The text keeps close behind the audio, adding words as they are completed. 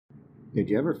Did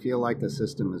you ever feel like the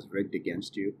system is rigged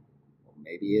against you? Well,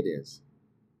 maybe it is.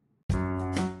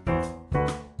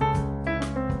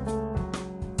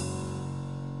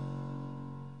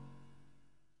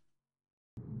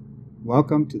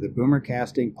 Welcome to the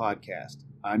Boomercasting Podcast.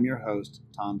 I'm your host,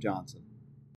 Tom Johnson.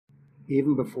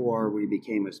 Even before we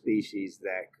became a species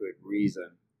that could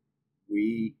reason,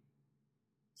 we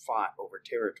fought over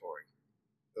territory.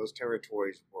 Those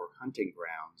territories were hunting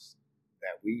grounds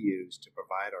that we used to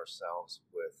provide ourselves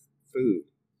with food.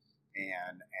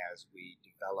 And as we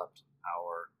developed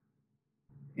our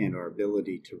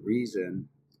ability to reason,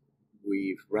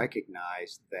 we've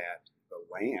recognized that the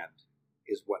land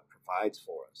is what provides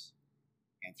for us.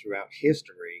 And throughout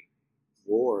history,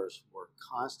 wars were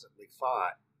constantly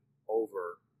fought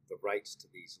over the rights to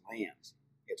these lands.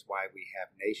 It's why we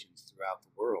have nations throughout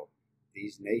the world.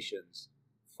 These nations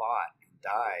fought and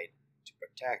died to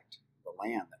protect the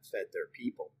land that fed their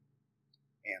people.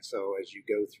 And so as you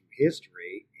go through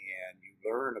history and you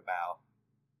learn about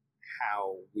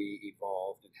how we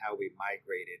evolved and how we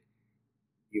migrated,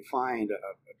 you find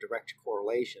a direct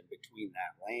correlation between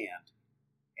that land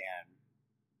and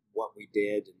what we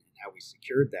did and how we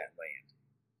secured that land.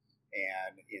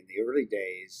 And in the early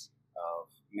days of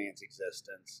man's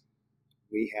existence,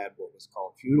 we had what was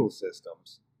called feudal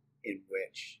systems, in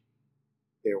which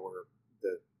there were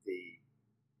the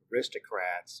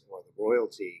aristocrats or the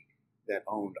royalty that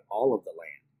owned all of the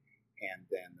land, and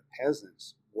then the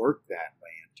peasants worked that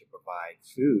land to provide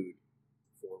food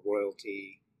for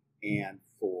royalty and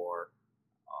for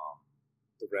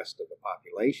the rest of the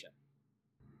population.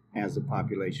 As the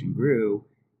population grew,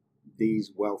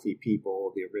 these wealthy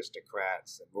people, the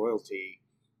aristocrats and royalty,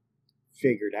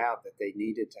 figured out that they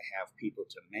needed to have people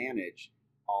to manage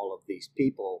all of these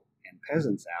people and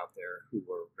peasants out there who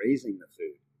were raising the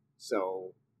food.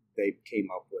 So they came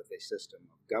up with a system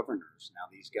of governors. Now,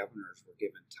 these governors were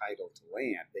given title to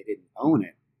land. They didn't own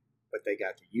it, but they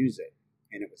got to use it.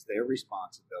 And it was their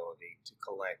responsibility to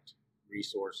collect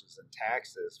resources and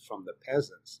taxes from the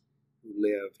peasants who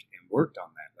lived and worked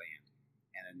on that land.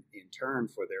 And in turn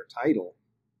for their title,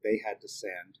 they had to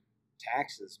send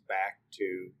taxes back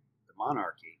to the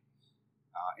monarchy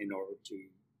in order to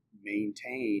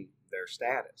maintain their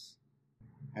status.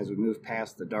 As we move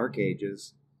past the Dark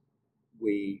Ages,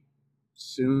 we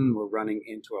soon were running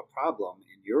into a problem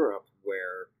in Europe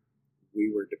where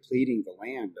we were depleting the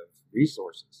land of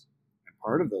resources. And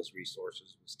part of those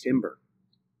resources was timber.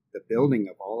 The building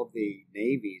of all of the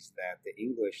navies that the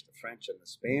English, the French, and the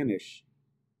Spanish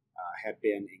had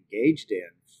been engaged in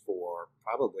for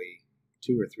probably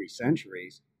 2 or 3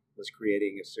 centuries was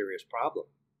creating a serious problem.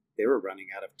 They were running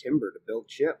out of timber to build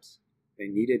ships. They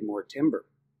needed more timber.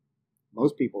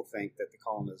 Most people think that the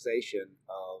colonization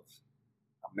of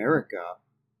America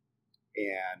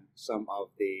and some of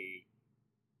the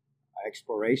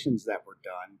explorations that were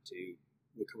done to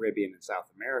the Caribbean and South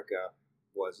America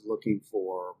was looking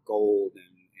for gold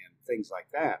and things like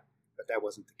that, but that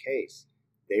wasn't the case.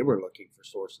 They were looking for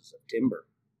sources of timber.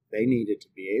 They needed to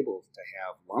be able to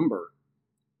have lumber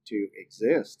to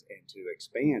exist and to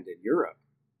expand in Europe.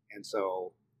 And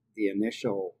so the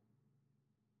initial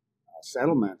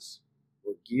settlements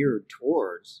were geared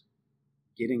towards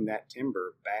getting that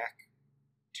timber back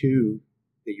to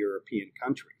the European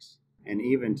countries. And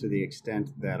even to the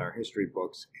extent that our history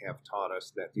books have taught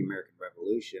us that the American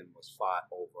Revolution was fought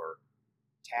over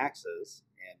taxes,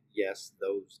 and yes,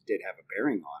 those did have a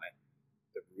bearing on it,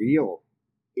 the real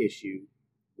issue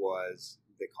was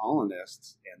the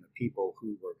colonists and the people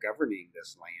who were governing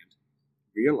this land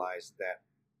realized that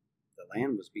the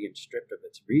land was being stripped of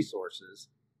its resources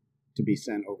to be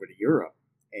sent over to Europe.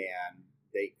 And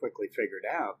they quickly figured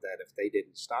out that if they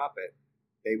didn't stop it,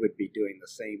 they would be doing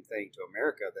the same thing to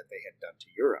America that they had done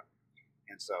to Europe.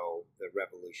 And so the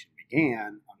revolution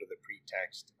began under the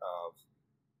pretext of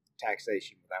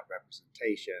taxation without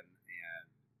representation and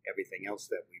everything else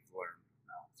that we've learned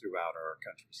throughout our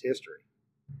country's history.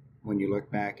 When you look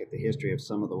back at the history of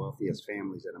some of the wealthiest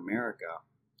families in America,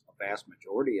 a vast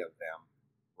majority of them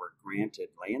were granted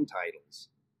land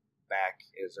titles back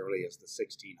as early as the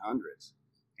 1600s.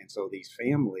 And so these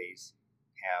families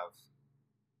have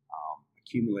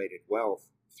accumulated wealth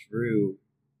through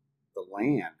the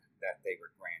land that they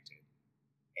were granted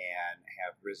and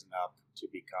have risen up to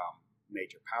become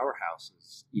major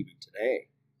powerhouses even today.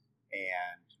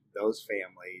 And those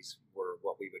families were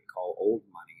what we would call old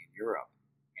money in Europe,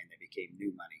 and they became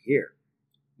new money here.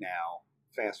 Now,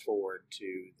 fast forward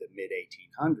to the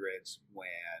mid-1800s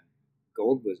when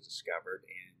gold was discovered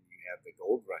and you have the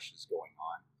gold rushes going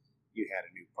on. You had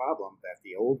a new problem that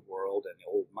the old world and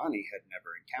the old money had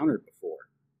never encountered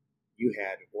before. you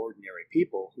had ordinary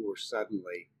people who were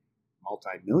suddenly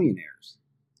multimillionaires.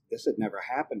 This had never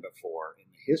happened before in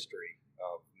the history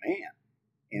of man.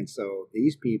 And so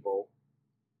these people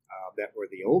that were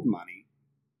the old money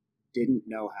didn't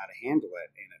know how to handle it.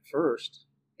 And at first,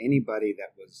 anybody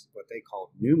that was what they called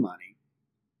new money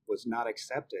was not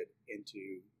accepted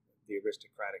into the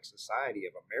aristocratic society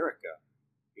of America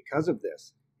because of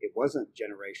this. It wasn't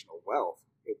generational wealth.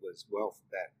 It was wealth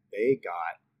that they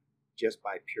got just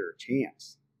by pure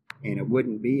chance. And it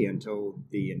wouldn't be until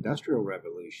the Industrial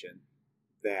Revolution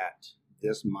that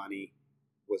this money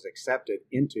was accepted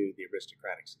into the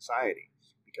aristocratic society,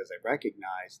 because they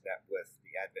recognized that with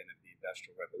the advent of the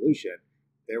Industrial Revolution,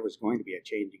 there was going to be a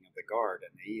changing of the guard,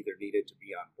 and they either needed to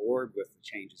be on board with the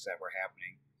changes that were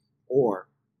happening, or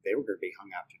they were going to be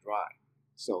hung out to dry.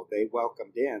 So they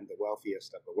welcomed in the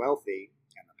wealthiest of the wealthy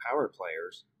and the power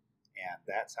players, and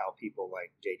that's how people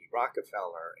like J.D.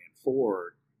 Rockefeller and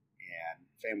Ford and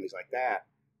families like that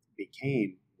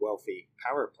became wealthy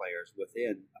power players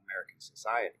within American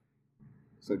society.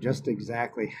 So just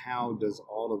exactly how does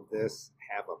all of this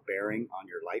have a bearing on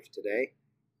your life today?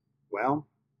 Well,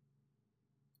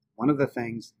 one of the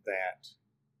things that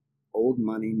old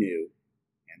money knew,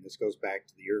 and this goes back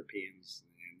to the Europeans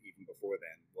and even before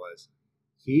then, was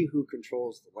he who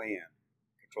controls the land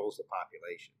controls the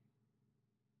population.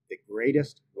 The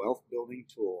greatest wealth building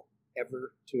tool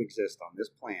ever to exist on this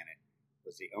planet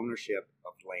was the ownership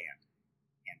of land.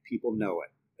 And people know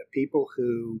it. The people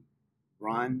who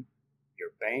run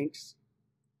your banks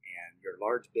and your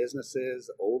large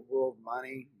businesses, old world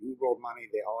money, new world money,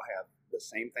 they all have the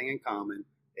same thing in common.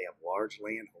 They have large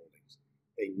land holdings.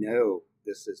 They know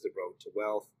this is the road to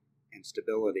wealth and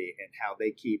stability, and how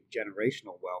they keep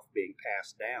generational wealth being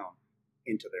passed down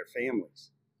into their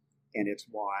families. And it's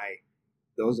why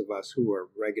those of us who are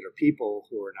regular people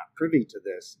who are not privy to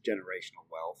this generational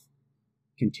wealth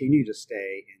continue to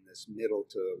stay in this middle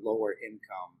to lower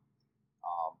income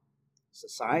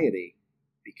society,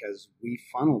 because we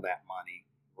funnel that money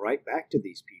right back to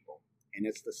these people. And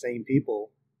it's the same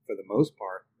people, for the most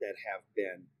part, that have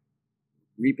been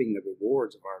reaping the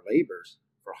rewards of our labors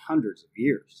for hundreds of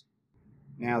years.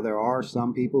 Now, there are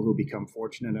some people who become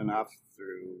fortunate enough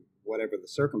through whatever the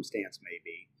circumstance may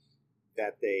be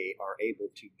that they are able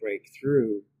to break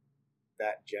through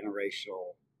that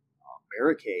generational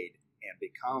barricade and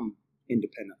become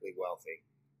independently wealthy.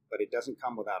 But it doesn't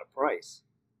come without a price.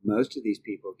 Most of these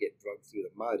people get dragged through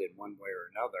the mud in one way or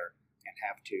another and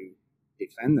have to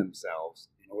defend themselves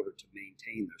in order to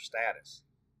maintain their status.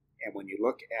 And when you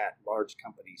look at large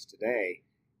companies today,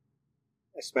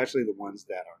 especially the ones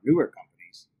that are newer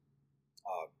companies,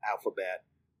 Alphabet,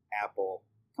 Apple,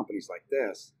 companies like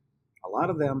this, a lot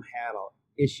of them had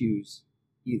issues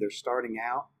either starting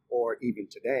out or even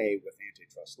today with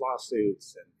antitrust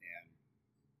lawsuits and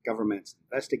governments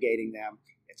investigating them.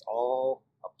 It's all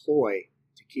a ploy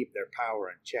to keep their power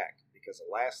in check, because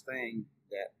the last thing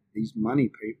that these money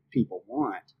people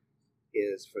want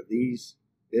is for these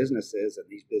businesses and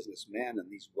these businessmen and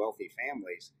these wealthy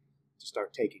families to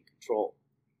start taking control.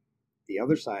 The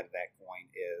other side of that coin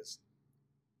is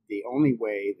the only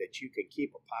way that you can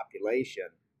keep a population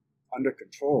under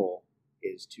control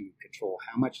is to control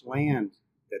how much land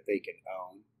that they can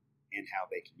own and how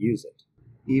they can use it.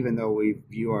 Even though we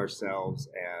view ourselves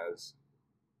as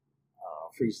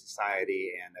a free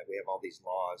society and that we have all these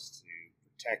laws to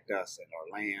protect us and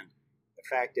our land, the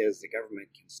fact is the government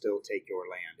can still take your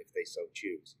land if they so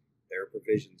choose. There are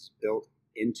provisions built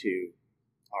into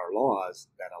our laws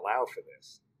that allow for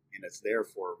this, and it's there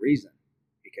for a reason,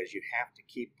 because you have to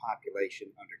keep population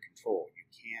under control. You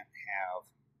can't have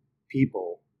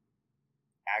people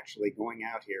actually going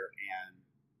out here and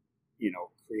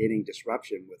creating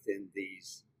disruption within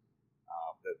these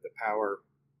the power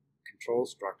control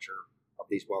structure of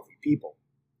these wealthy people.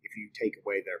 If you take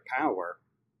away their power,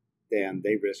 then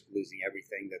they risk losing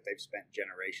everything that they've spent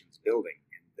generations building,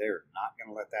 and they're not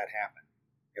going to let that happen,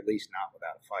 at least not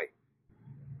without a fight.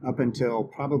 Up until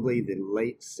probably the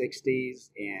late 60s,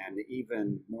 and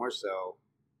even more so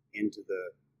into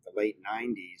the late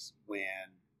 90s, when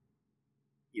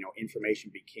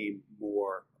information became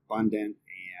more abundant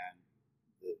and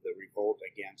the revolt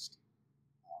against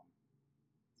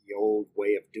the old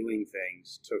way of doing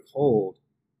things took hold,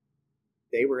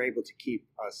 they were able to keep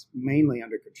us mainly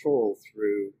under control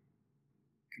through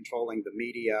controlling the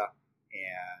media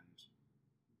and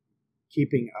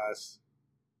keeping us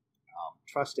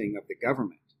trusting of the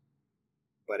government.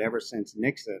 But ever since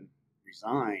Nixon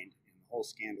resigned and the whole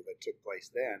scandal that took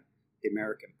place then, the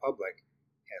American public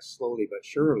has slowly but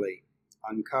surely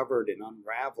uncovered and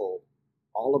unraveled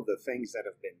all of the things that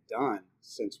have been done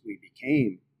since we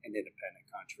became an independent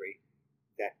country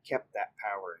that kept that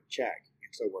power in check.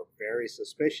 And so we're very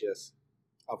suspicious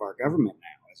of our government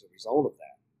now as a result of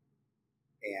that.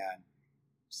 And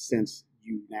since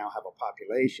you now have a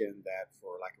population that,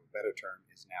 for lack of a better term,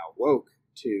 is now woke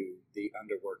to the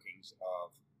underworkings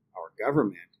of our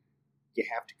government, you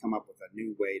have to come up with a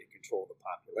new way to control the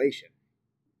population.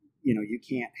 You know, you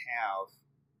can't have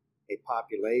a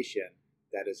population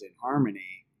that is in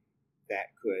harmony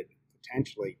that could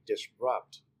potentially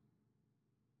disrupt,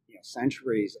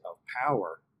 centuries of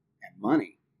power and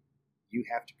money. You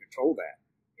have to control that.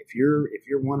 If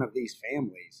you're one of these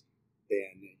families,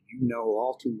 then you know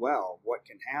all too well what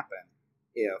can happen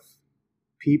if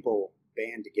people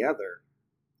band together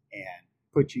and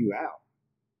put you out.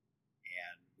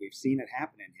 And we've seen it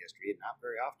happen in history, not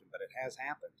very often, but it has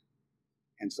happened.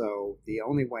 And so the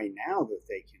only way now that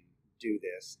they can do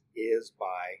this is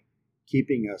by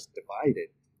keeping us divided.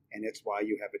 And it's why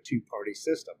you have a two-party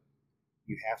system.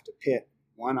 You have to pit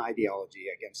one ideology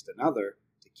against another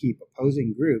to keep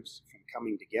opposing groups from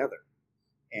coming together.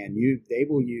 And they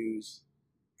will use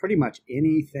pretty much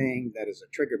anything that is a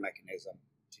trigger mechanism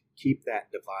to keep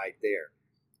that divide there,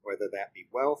 whether that be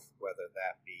wealth, whether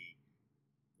that be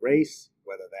race,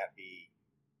 whether that be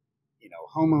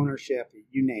home ownership,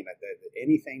 you name it.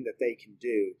 Anything that they can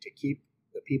do to keep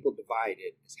the people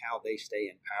divided is how they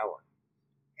stay in power.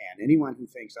 And anyone who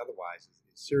thinks otherwise is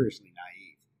seriously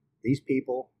naive. These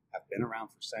people have been around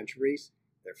for centuries.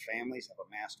 Their families have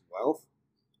amassed wealth.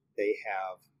 They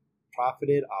have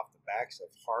profited off the backs of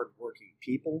hardworking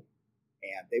people,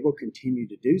 and they will continue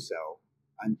to do so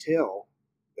until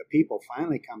the people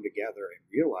finally come together and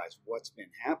realize what's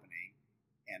been happening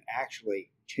and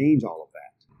actually change all of that.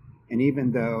 And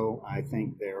even though I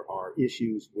think there are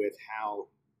issues with how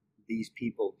these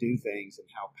people do things and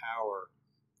how power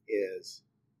is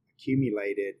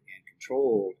accumulated and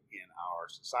controlled in our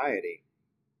society,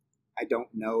 I don't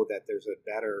know that there's a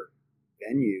better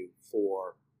venue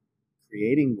for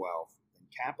creating wealth than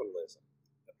capitalism.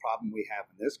 The problem we have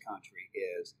in this country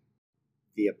is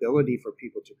the ability for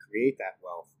people to create that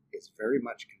wealth is very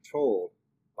much controlled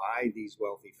by these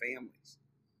wealthy families.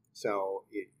 So,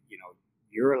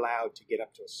 you're allowed to get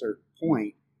up to a certain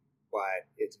point, but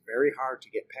it's very hard to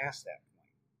get past that point.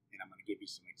 And I'm going to give you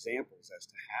some examples as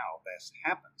to how this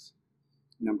happens.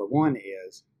 Number one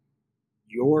is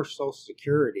your Social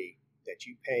Security that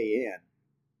you pay in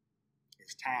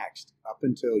is taxed up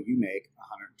until you make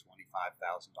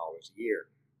 $125,000 a year.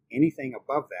 Anything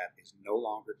above that is no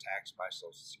longer taxed by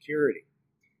Social Security.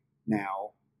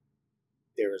 Now,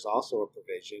 there is also a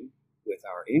provision with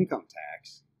our income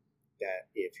tax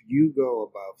that if you go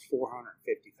above $450,000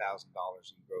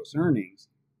 in gross earnings,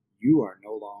 you are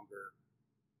no longer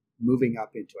moving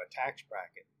up into a tax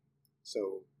bracket.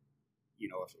 So,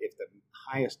 if the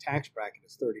highest tax bracket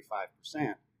is 35%,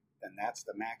 then that's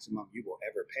the maximum you will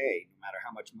ever pay, no matter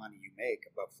how much money you make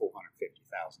above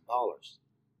 $450,000.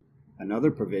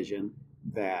 Another provision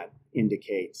that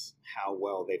indicates how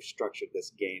well they've structured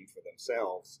this game for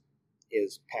themselves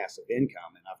is passive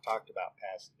income. And I've talked about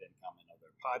passive income in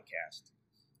other podcasts.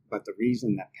 But the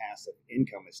reason that passive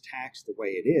income is taxed the way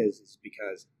it is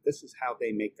because this is how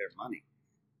they make their money.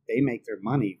 They make their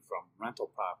money from rental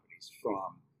properties,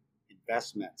 from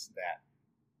investments that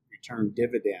return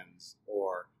dividends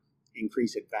or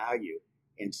increase in value.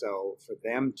 And so for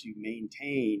them to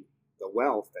maintain the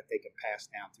wealth that they can pass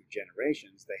down through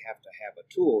generations, they have to have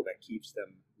a tool that keeps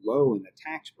them low in the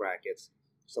tax brackets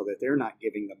so that they're not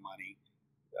giving the money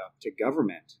to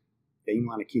government. They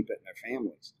want to keep it in their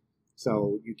families.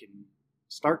 So you can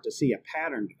start to see a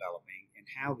pattern developing in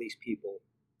how these people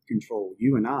control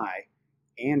you and I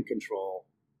and control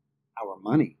our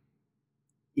money.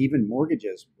 Even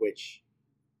mortgages, which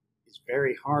is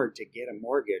very hard to get a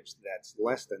mortgage that's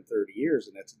less than 30 years,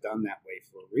 and it's done that way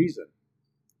for a reason,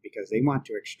 because they want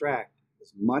to extract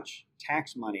as much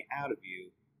tax money out of you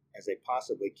as they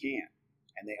possibly can.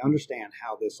 And they understand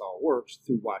how this all works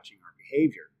through watching our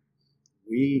behavior.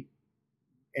 We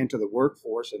enter the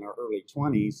workforce in our early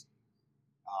 20s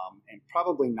and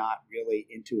probably not really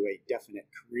into a definite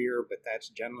career, but that's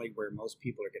generally where most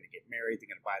people are going to get married. They're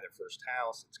going to buy their first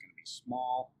house. It's going to be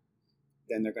small.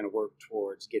 Then they're going to work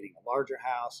towards getting a larger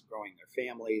house, growing their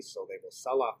families, so they will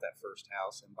sell off that first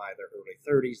house, and by their early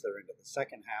 30s, they're into the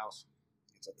second house.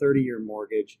 It's a 30-year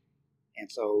mortgage,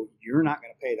 and so you're not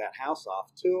going to pay that house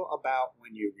off till about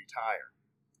when you retire.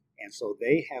 And so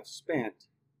they have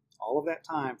spent all of that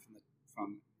time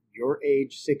from your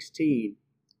age 16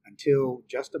 until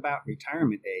just about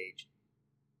retirement age,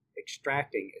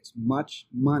 extracting as much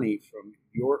money from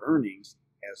your earnings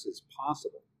as is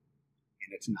possible.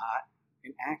 And it's not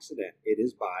an accident. It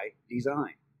is by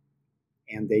design.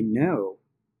 And they know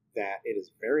that it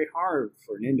is very hard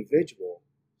for an individual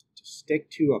to stick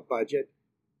to a budget,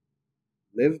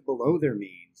 live below their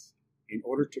means in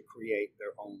order to create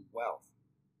their own wealth.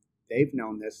 They've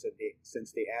known this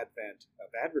since the advent of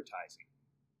advertising.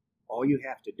 All you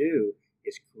have to do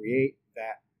is create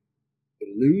that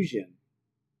illusion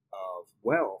of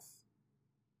wealth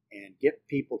and get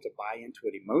people to buy into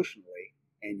it emotionally,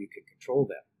 and you can control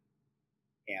them.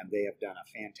 And they have done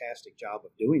a fantastic job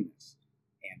of doing this.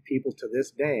 And people to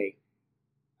this day,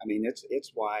 I mean,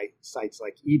 it's why sites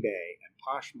like eBay and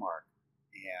Poshmark,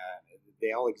 and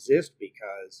they all exist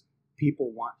because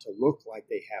people want to look like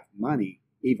they have money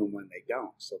even when they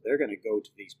don't. So they're going to go to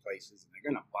these places and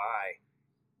they're going to buy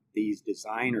these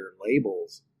designer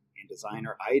labels and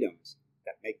designer items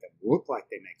that make them look like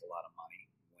they make a lot of money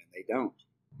when they don't.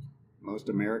 Most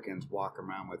Americans walk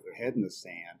around with their head in the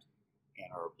sand and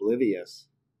are oblivious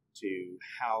to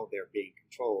how they're being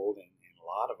controlled, and a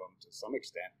lot of them, to some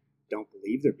extent, don't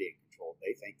believe they're being controlled.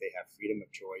 They think they have freedom of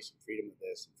choice and freedom of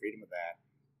this and freedom of that,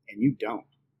 and you don't.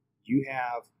 You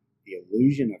have the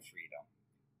illusion of freedom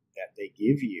that they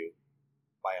give you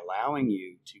by allowing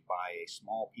you to buy a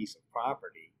small piece of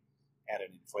property at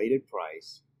an inflated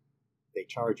price. They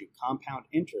charge you compound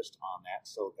interest on that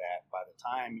so that by the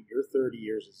time your 30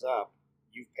 years is up,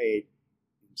 you've paid,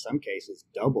 in some cases,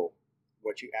 double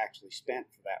what you actually spent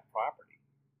for that property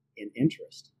in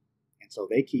interest. And so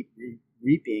they keep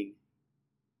reaping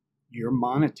your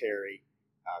monetary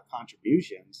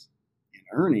contributions and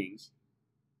earnings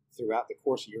throughout the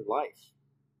course of your life.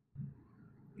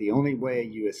 The only way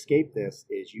you escape this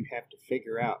is you have to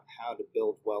figure out how to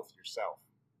build wealth yourself.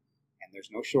 And there's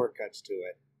no shortcuts to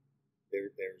it.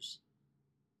 There's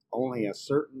only a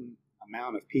certain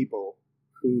amount of people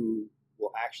who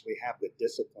will actually have the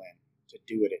discipline to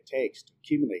do what it takes to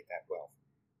accumulate that wealth.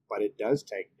 But it does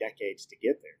take decades to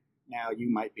get there. Now, you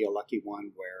might be a lucky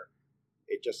one where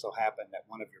it just so happened that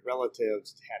one of your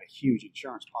relatives had a huge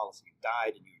insurance policy and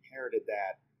died, and you inherited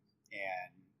that,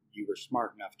 and you were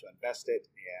smart enough to invest it,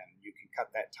 and you can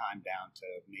cut that time down to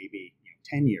maybe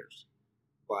 10 years.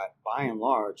 But by and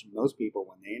large, most people,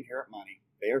 when they inherit money,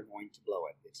 they are going to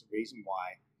blow it. It's the reason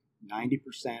why 90%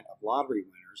 of lottery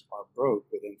winners are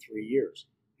broke within 3 years,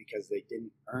 because they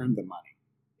didn't earn the money.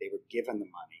 They were given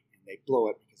the money, and they blow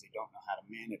it because they don't know how to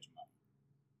manage money.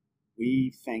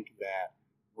 We think that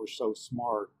we're so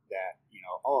smart that,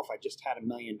 if I just had $1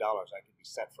 million, I could be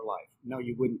set for life. No,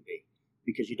 you wouldn't be,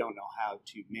 because you don't know how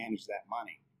to manage that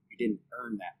money. You didn't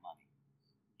earn that money.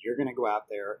 You're going to go out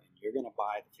there and you're going to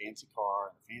buy the fancy car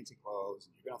and the fancy clothes,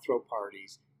 and you're going to throw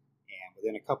parties, and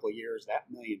within a couple of years, that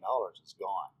 $1 million is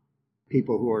gone.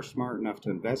 People who are smart enough to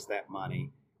invest that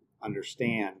money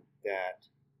understand that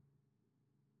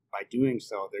by doing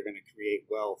so, they're going to create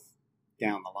wealth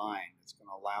down the line that's going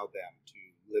to allow them to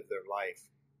live their life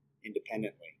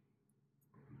independently.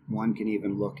 One can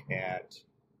even look at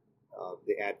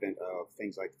the advent of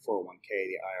things like the 401k,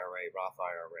 the IRA, Roth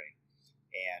IRA,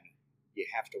 and you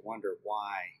have to wonder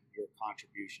why your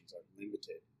contributions are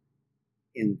limited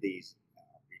in these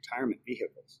retirement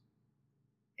vehicles.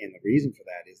 And the reason for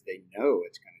that is they know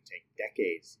it's going to take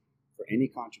decades for any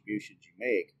contributions you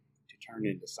make to turn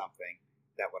into something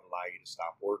that would allow you to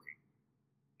stop working.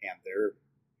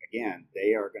 And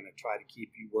they are going to try to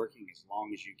keep you working as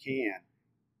long as you can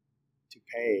to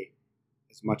pay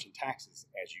as much in taxes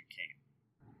as you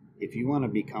can. If you want to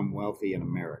become wealthy in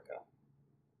America,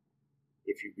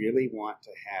 if you really want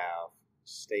to have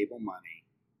stable money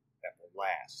that will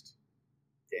last,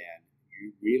 then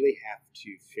you really have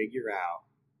to figure out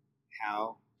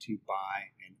how to buy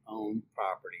and own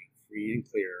property free and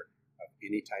clear of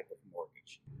any type of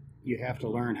mortgage. You have to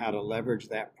learn how to leverage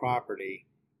that property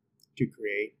to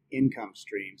create income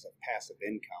streams of passive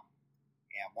income.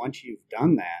 And once you've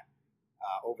done that,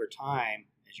 over time,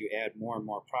 as you add more and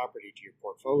more property to your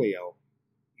portfolio,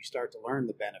 you start to learn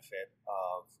the benefit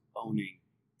of owning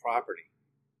property.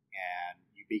 And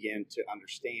you begin to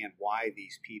understand why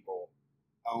these people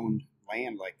owned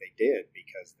land like they did,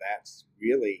 because that's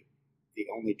really the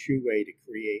only true way to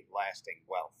create lasting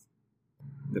wealth.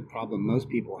 The problem most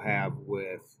people have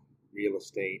with real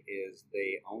estate is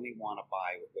they only want to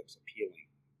buy what looks appealing.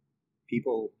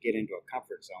 People get into a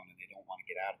comfort zone and they don't want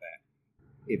to get out of that.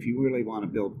 If you really want to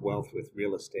build wealth with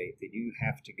real estate, then you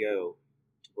have to go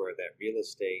to where that real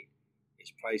estate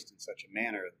is priced in such a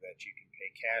manner that you can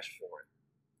pay cash for it.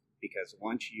 Because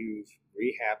once you've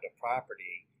rehabbed a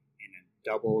property and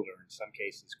doubled, or in some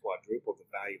cases quadrupled the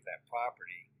value of that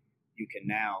property, you can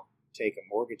now take a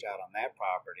mortgage out on that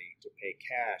property to pay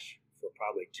cash for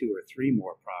probably 2 or 3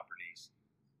 more properties,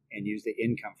 and use the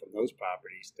income from those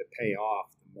properties to pay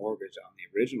off the mortgage on the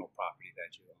original property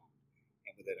that you own.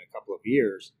 And within a couple of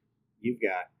years, you've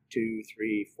got 2,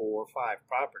 3, 4, 5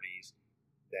 properties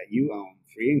that you own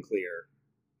free and clear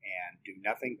and do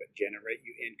nothing but generate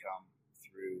you income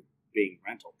through being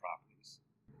rental properties.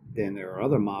 Then there are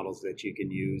other models that you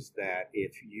can use that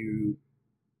if you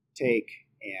take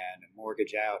and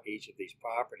mortgage out each of these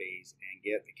properties and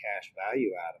get the cash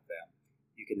value out of them,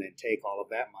 you can then take all of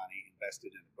that money, invest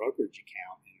it in a brokerage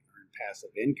account, and earn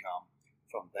passive income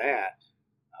from that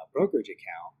brokerage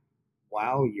account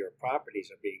while your properties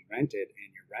are being rented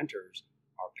and your renters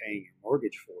are paying your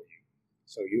mortgage for you.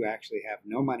 So you actually have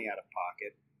no money out of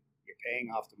pocket. You're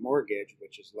paying off the mortgage,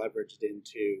 which is leveraged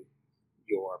into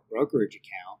your brokerage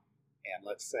account. And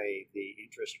let's say the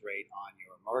interest rate on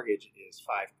your mortgage is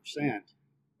 5%,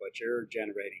 but you're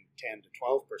generating 10 to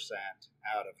 12%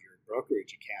 out of your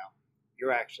brokerage account.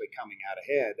 You're actually coming out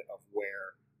ahead of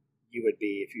where you would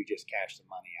be if you just cashed the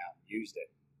money out and used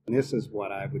it. And this is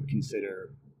what I would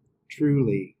consider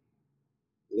truly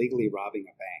legally robbing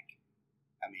a bank.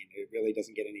 I mean, it really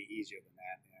doesn't get any easier than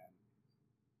that. And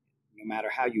no matter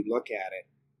how you look at it,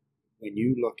 when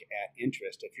you look at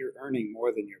interest, if you're earning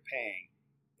more than you're paying,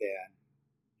 then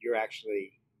you're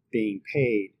actually being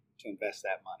paid to invest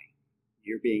that money.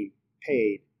 You're being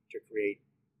paid to create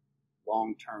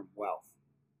long-term wealth.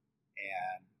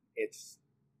 And it's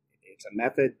a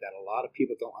method that a lot of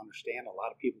people don't understand, a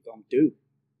lot of people don't do.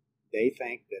 They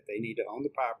think that they need to own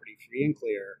the property free and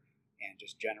clear and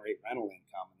just generate rental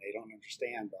income, and they don't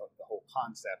understand the whole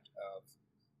concept of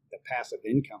the passive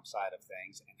income side of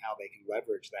things and how they can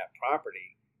leverage that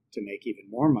property to make even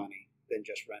more money than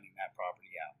just renting that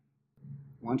property out.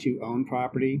 Once you own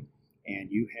property and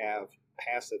you have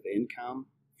passive income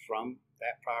from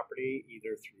that property,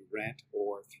 either through rent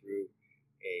or through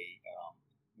a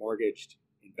mortgaged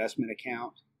investment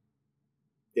account,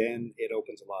 then it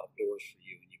opens a lot of doors for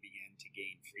you and you begin to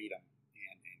gain freedom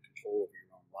and control over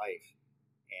your own life.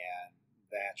 And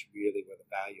that's really where the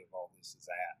value of all this is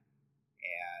at.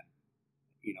 And,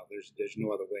 you know, there's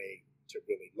no other way to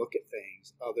really look at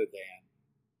things other than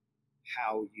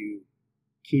how you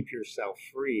keep yourself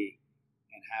free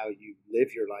and how you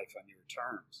live your life on your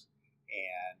terms.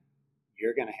 And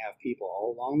you're going to have people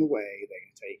all along the way that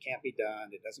can say it can't be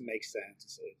done, it doesn't make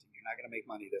sense, you're not going to make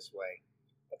money this way.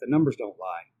 But the numbers don't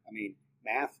lie. I mean,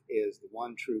 math is the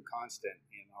one true constant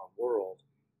in our world,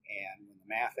 and when the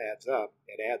math adds up,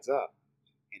 it adds up.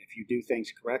 And if you do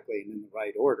things correctly and in the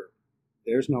right order,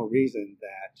 there's no reason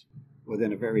that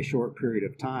within a very short period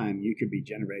of time you could be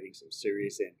generating some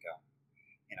serious income.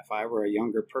 And if I were a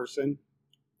younger person,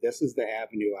 this is the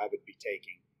avenue I would be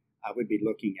taking. I would be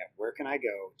looking at where can I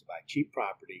go to buy cheap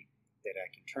property that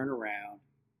I can turn around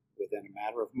within a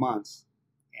matter of months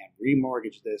and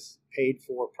remortgage this paid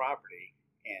for property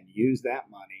and use that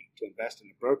money to invest in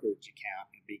a brokerage account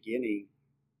and beginning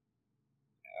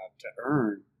to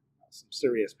earn some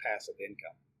serious passive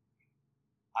income.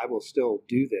 I will still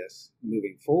do this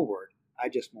moving forward. I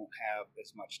just won't have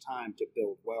as much time to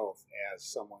build wealth as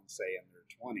someone, say, in their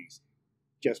 20s,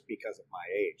 just because of my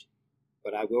age.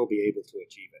 But I will be able to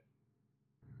achieve it.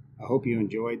 I hope you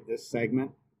enjoyed this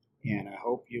segment, and I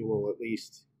hope you will at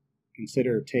least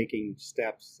consider taking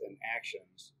steps and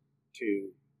actions to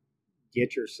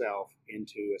get yourself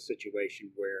into a situation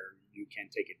where you can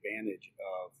take advantage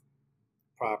of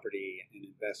property and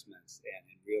investments and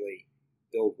really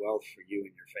build wealth for you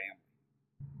and your family.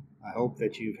 I hope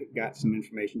that you've got some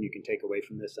information you can take away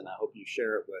from this, and I hope you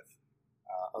share it with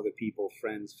other people,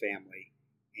 friends, family,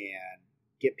 and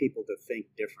get people to think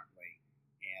differently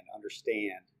and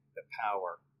understand the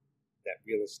power that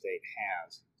real estate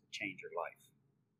has to change your life.